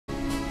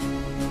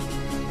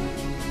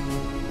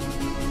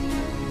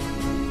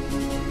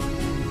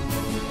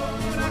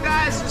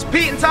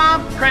Pete and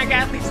Tom,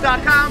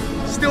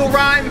 crankathletes.com, still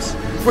rhymes.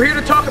 We're here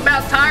to talk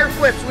about tire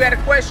flips. We had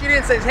a question in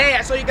that says, hey,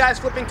 I saw you guys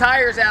flipping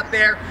tires out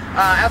there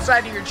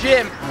outside of your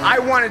gym. I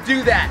want to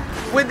do that.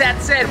 With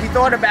that said, we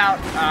thought about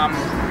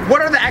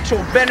what are the actual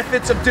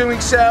benefits of doing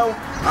so,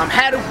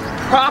 how to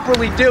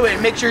properly do it,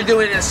 and make sure you're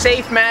doing it in a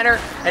safe manner,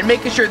 and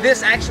making sure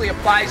this actually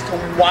applies to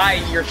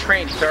why you're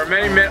training. There are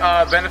many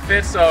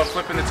benefits of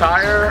flipping the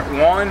tire.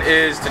 One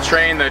is to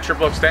train the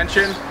triple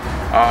extension.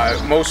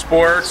 Most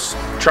sports,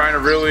 trying to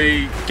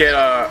really get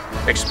a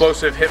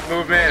explosive hip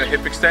movement, a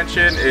hip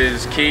extension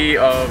is key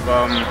of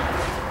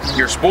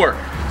your sport.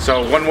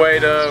 So one way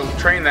to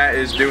train that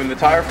is doing the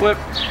tire flip,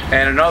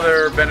 and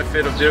another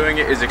benefit of doing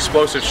it is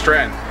explosive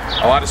strength.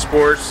 A lot of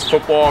sports,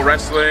 football,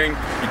 wrestling,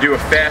 you do a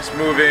fast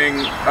moving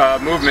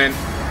movement,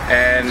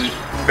 and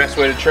the best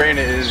way to train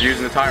it is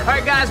using the tire flip.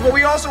 Alright guys, what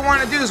we also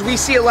want to do is we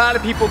see a lot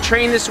of people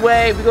train this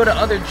way. We go to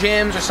other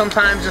gyms or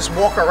sometimes just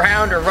walk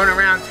around or run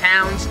around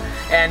towns,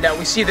 and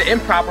we see the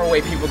improper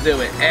way people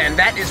do it, and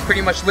that is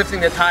pretty much lifting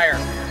the tire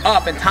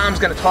up, and Tom's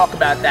going to talk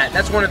about that.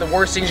 That's one of the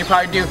worst things you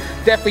probably do.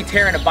 Definitely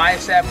tearing a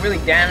bicep, really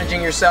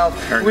damaging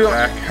yourself,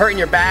 hurting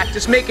your back.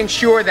 Just making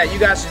sure that you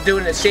guys are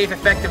doing it in a safe,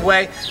 effective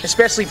way,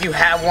 especially if you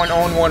have one,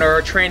 own one, or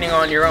are training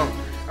on your own.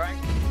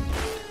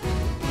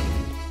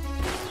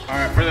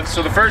 Alright,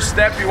 so the first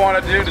step you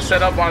want to do to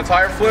set up on a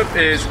tire flip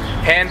is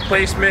hand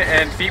placement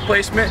and feet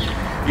placement.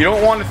 You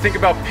don't want to think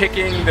about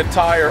picking the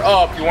tire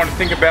up, you want to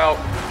think about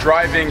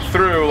driving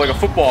through like a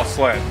football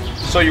sled.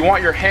 So you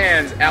want your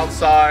hands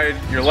outside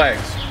your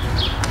legs.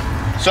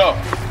 So,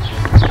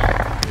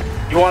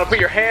 you want to put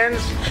your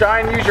hands, try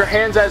and use your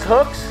hands as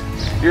hooks.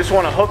 You just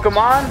want to hook them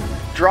on,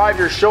 drive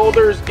your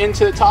shoulders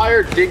into the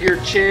tire, dig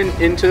your chin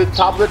into the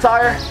top of the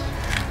tire,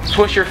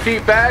 push your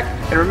feet back,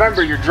 and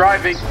remember you're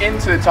driving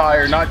into the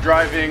tire, not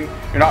driving,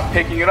 you're not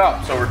picking it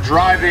up. So we're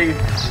driving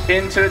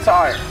into the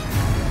tire.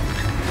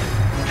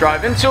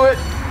 Drive into it,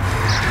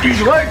 use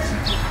your legs,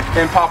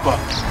 and pop up.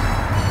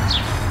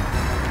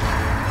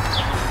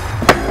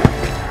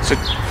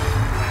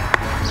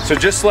 So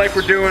just like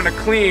we're doing a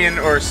clean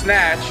or a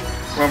snatch,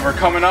 when we're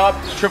coming up,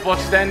 triple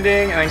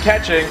extending, and then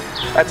catching,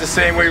 that's the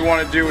same way you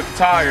want to do with the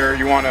tire.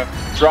 You want to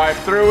drive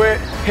through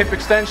it, hip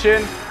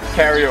extension,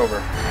 carry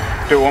over.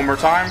 Do it one more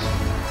time.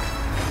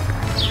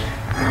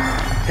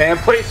 Hand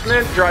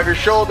placement, drive your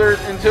shoulders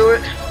into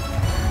it,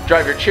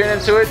 drive your chin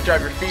into it,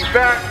 drive your feet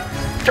back,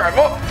 drive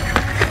up,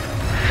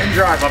 and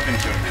drive up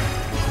into it.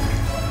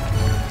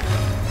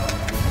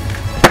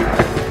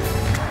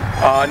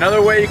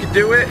 Another way you can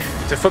do it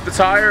to flip the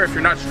tire, if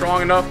you're not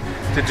strong enough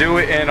to do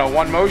it in a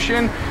one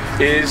motion,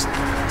 is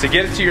to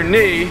get it to your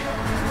knee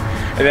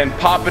and then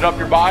pop it up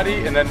your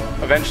body and then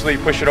eventually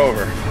push it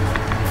over.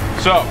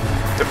 So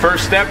the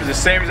first step is the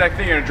same exact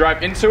thing. You're going to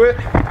drive into it,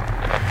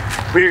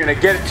 but you're going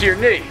to get it to your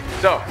knee.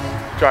 So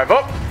drive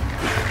up,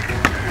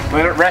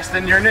 let it rest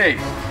in your knee.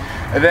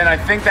 And then I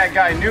think that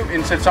guy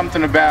Newton said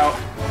something about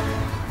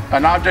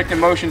an object in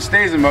motion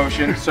stays in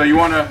motion. So you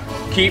want to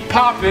keep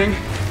popping,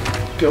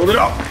 build it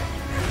up,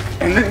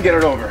 and then get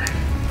it over.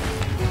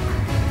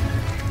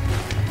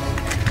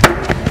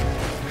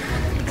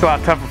 It's a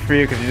lot tougher for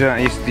you because you're not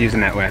used to using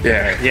that way.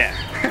 Yeah.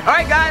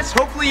 Alright guys,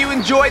 hopefully you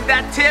enjoyed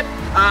that tip.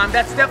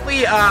 That's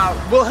definitely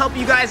will help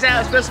you guys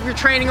out, especially if you're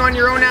training on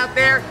your own out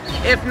there.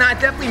 If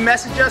not, definitely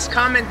message us,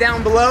 comment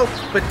down below,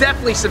 but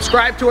definitely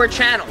subscribe to our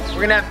channel.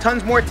 We're gonna have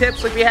tons more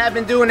tips like we have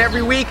been doing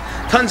every week,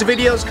 tons of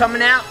videos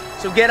coming out,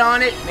 so get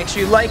on it, make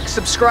sure you like,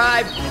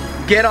 subscribe,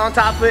 get on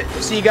top of it.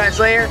 We'll see you guys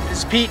later. This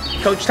is Pete,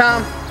 Coach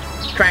Tom,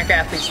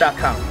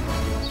 crankathletes.com.